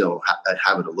it. I still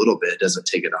have it a little bit. It doesn't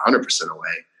take it 100%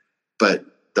 away. But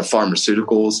the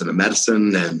pharmaceuticals and the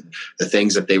medicine and the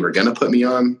things that they were going to put me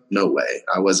on, no way.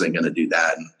 I wasn't going to do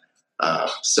that. And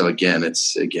so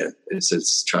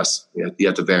it's trust. You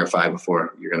have to verify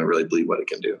before you're going to really believe what it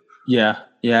can do. Yeah.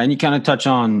 Yeah. And you kind of touch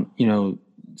on,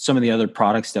 some of the other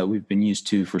products that we've been used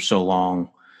to for so long.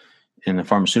 in the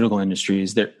pharmaceutical industry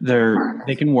is that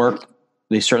they can work.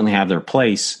 They certainly have their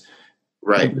place.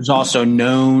 Right. There's also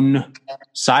known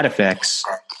side effects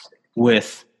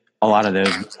with a lot of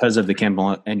those because of the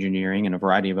chemical engineering and a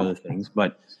variety of other things.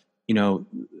 But,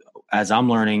 as I'm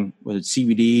learning with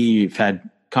CBD, you've had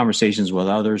conversations with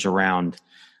others around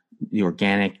the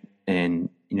organic and,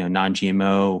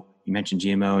 non-GMO. You mentioned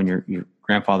GMO and your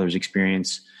grandfather's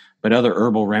experience, but other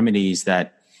herbal remedies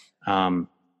that can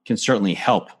certainly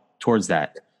help towards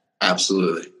that.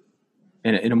 Absolutely.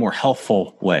 In a more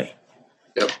healthful way.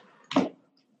 Yep.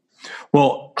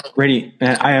 Well, Brady,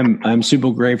 I'm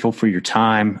super grateful for your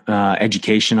time,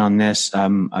 education on this.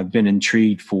 I've been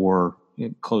intrigued for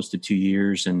close to 2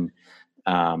 years, and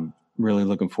really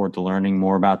looking forward to learning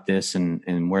more about this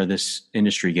and where this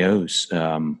industry goes.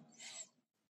 And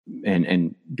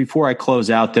before I close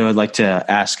out, though, I'd like to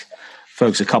ask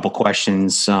folks a couple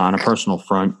questions on a personal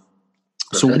front.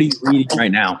 So, what are you reading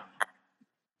right now?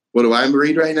 What do I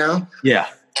read right now? Yeah.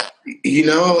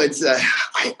 It's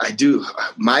I do.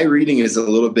 My reading is a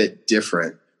little bit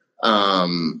different.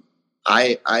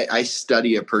 I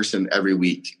study a person every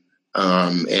week,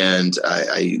 and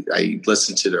I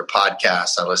listen to their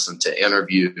podcasts. I listen to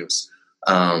interviews.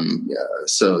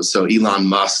 So Elon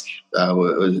Musk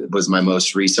was my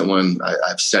most recent one.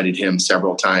 I've studied him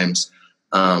several times.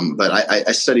 But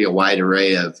I study a wide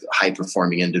array of high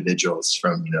performing individuals,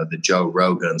 from, the Joe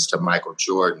Rogans to Michael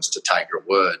Jordans to Tiger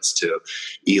Woods to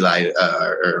Eli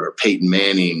or Peyton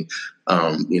Manning,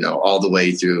 all the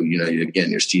way through, again,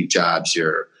 your Steve Jobs,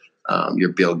 your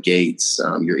Bill Gates,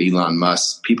 your Elon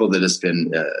Musk, people that has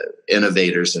been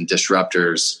innovators and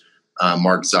disruptors,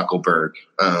 Mark Zuckerberg.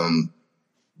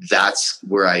 That's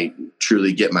where I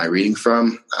truly get my reading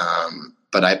from.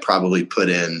 But I probably put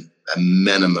in a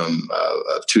minimum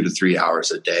of 2 to 3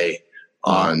 hours a day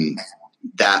on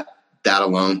that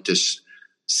alone, just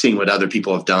seeing what other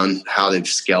people have done, how they've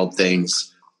scaled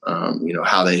things,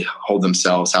 how they hold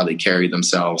themselves, how they carry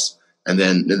themselves. And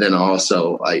then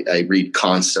also I read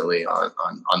constantly on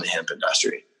the hemp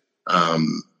industry.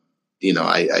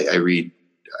 I read,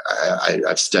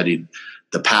 I've studied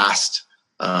the past,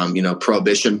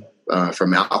 prohibition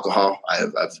from alcohol. I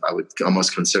would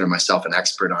almost consider myself an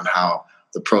expert on how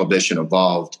the prohibition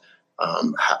evolved,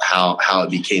 how it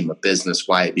became a business,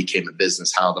 why it became a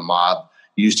business, how the mob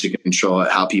used to control it,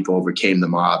 how people overcame the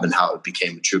mob, and how it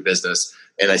became a true business.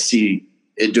 And I see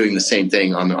it doing the same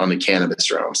thing on the cannabis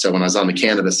realm. So when I was on the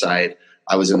cannabis side,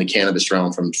 I was in the cannabis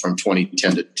realm from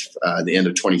 2010 to the end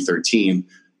of 2013.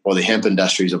 Well, the hemp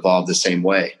industry's evolved the same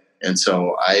way. And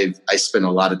so I spent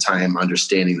a lot of time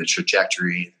understanding the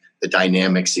trajectory, the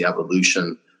dynamics, the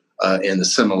evolution, and the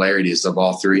similarities of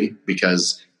all three,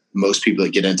 because most people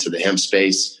that get into the hemp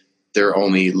space, they're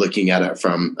only looking at it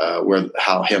from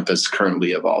how hemp is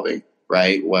currently evolving,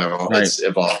 right? Well, right. It's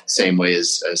evolved the same way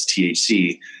as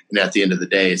THC. And at the end of the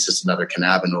day, it's just another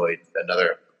cannabinoid,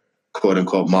 another quote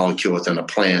unquote molecule within a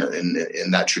plant.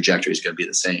 And that trajectory is going to be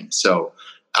the same. So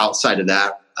outside of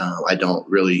that, I don't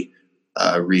really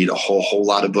read a whole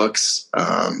lot of books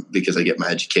because I get my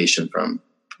education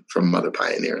from other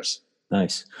pioneers.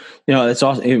 Nice. It's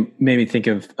also, it made me think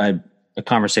of a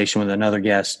conversation with another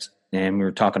guest, and we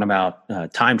were talking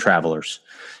about time travelers.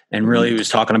 And really he was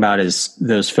talking about is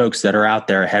those folks that are out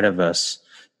there ahead of us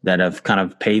that have kind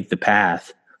of paved the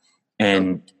path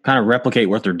and kind of replicate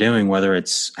what they're doing, whether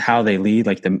it's how they lead,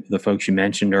 like the folks you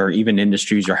mentioned, or even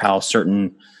industries, or how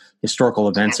certain historical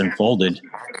events unfolded,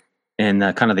 and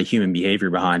kind of the human behavior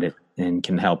behind it, and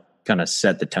can help kind of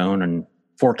set the tone and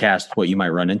forecast what you might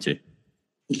run into.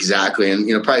 Exactly.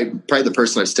 And, probably the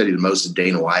person I've studied the most is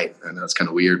Dana White. I know it's kind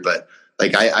of weird, but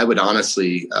like I would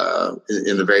honestly,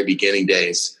 in the very beginning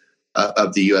days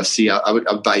of the UFC, I would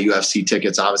buy UFC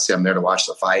tickets. Obviously I'm there to watch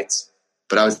the fights,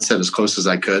 but I would sit as close as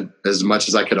I could, as much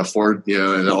as I could afford,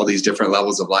 in all these different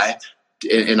levels of life.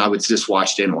 And I would just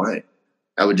watch Dana White.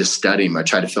 I would just study him. I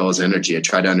tried to feel his energy. I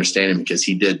tried to understand him, because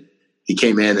he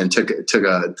came in and took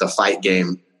the fight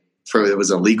game it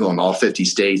was illegal in all 50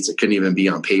 states. It couldn't even be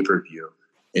on pay-per-view.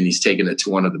 And he's taken it to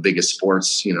one of the biggest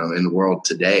sports, in the world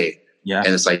today. Yeah.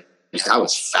 And it's like, that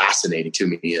was fascinating to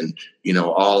me. And,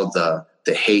 all of the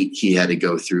hate he had to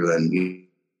go through, and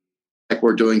like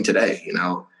we're doing today,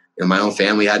 my own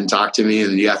family hadn't talked to me,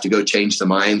 and you have to go change the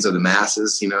minds of the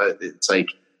masses. It's like,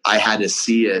 I had to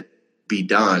see it be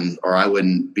done, or I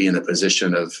wouldn't be in a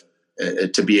position of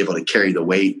to be able to carry the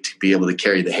weight, to be able to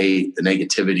carry the hate, the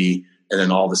negativity. And then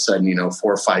all of a sudden, 4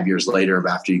 or 5 years later,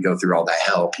 after you go through all that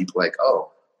hell, people are like, oh,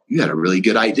 you had a really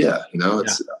good idea.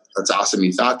 That's awesome.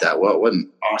 You thought that. Well, it wasn't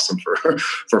awesome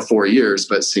for 4 years,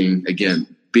 but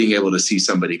being able to see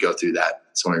somebody go through that,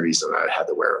 it's the only reason I had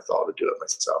the wherewithal to do it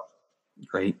myself.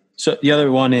 Great. So the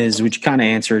other one is, which you kind of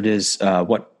answered, is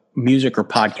what music or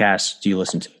podcasts do you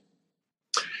listen to?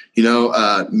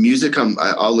 Music,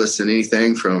 I'll listen to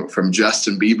anything from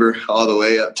Justin Bieber all the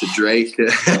way up to Drake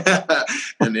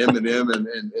and Eminem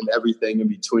and everything in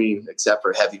between, except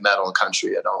for heavy metal and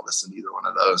country. I don't listen to either one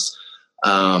of those.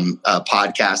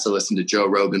 Podcasts, I listen to Joe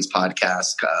Rogan's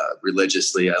podcast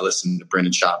religiously. I listen to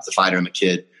Brendan Schaub, the Fighter and the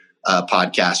Kid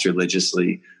podcast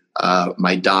religiously.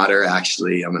 My daughter,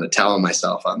 actually, I'm going to tell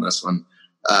myself on this one.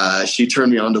 She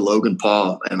turned me on to Logan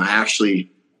Paul, and I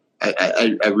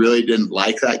really didn't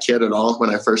like that kid at all when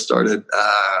I first started.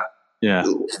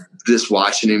 Just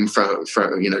watching him from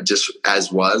just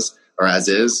as was or as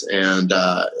is, and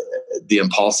the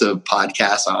Impulsive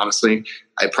podcast. Honestly,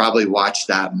 I probably watched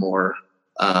that more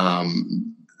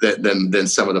than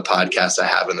some of the podcasts I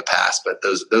have in the past. But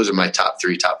those are my top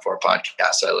 3, top 4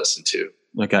 podcasts I listen to.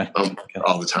 Okay.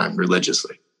 All the time,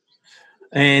 religiously.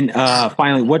 And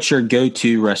finally, what's your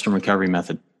go-to rest and recovery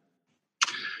method?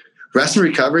 Rest and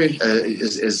recovery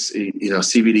is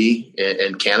CBD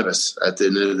and cannabis. At the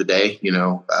end of the day,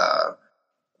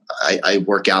 I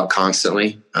work out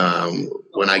constantly.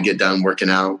 When I get done working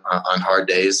out on hard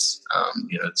days,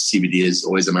 CBD is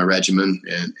always in my regimen,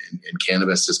 and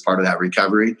cannabis is part of that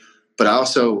recovery. But I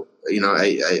also,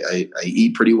 I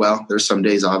eat pretty well. There's some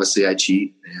days, obviously, I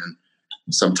cheat, and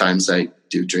sometimes I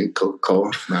do drink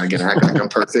Coca-Cola. I'm not gonna act like I'm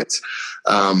perfect.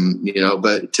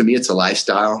 But to me, it's a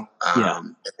lifestyle,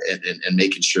 and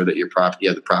making sure that you have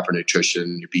the proper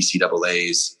nutrition, your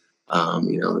BCAAs,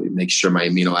 make sure my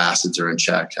amino acids are in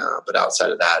check. But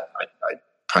outside of that, I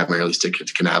primarily stick to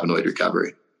cannabinoid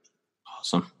recovery.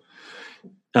 Awesome.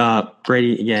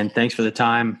 Brady, again, thanks for the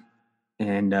time,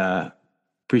 and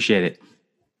appreciate it.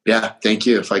 Yeah, thank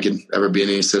you. If I can ever be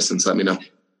any assistance, let me know.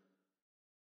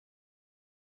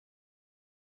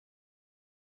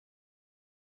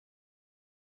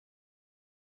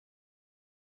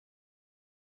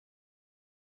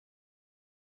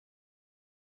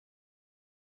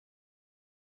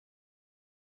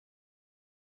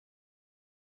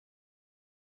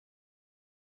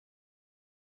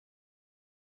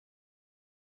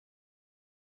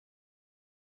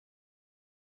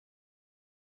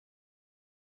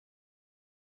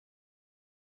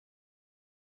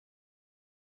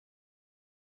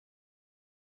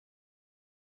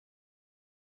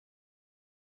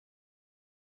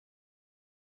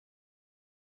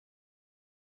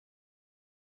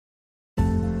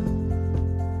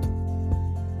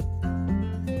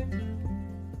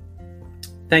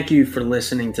 Thank you for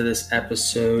listening to this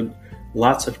episode.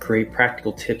 Lots of great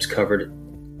practical tips covered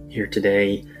here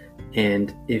today.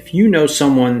 And if you know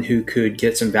someone who could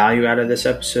get some value out of this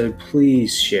episode,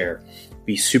 please share.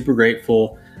 Be super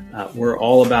grateful. We're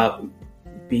all about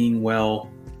being well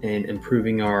and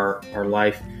improving our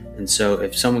life. And so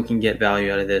if someone can get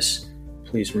value out of this,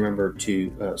 please remember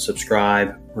to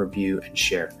subscribe, review, and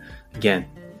share. Again,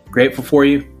 grateful for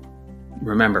you.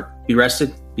 Remember, be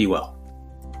rested, be well.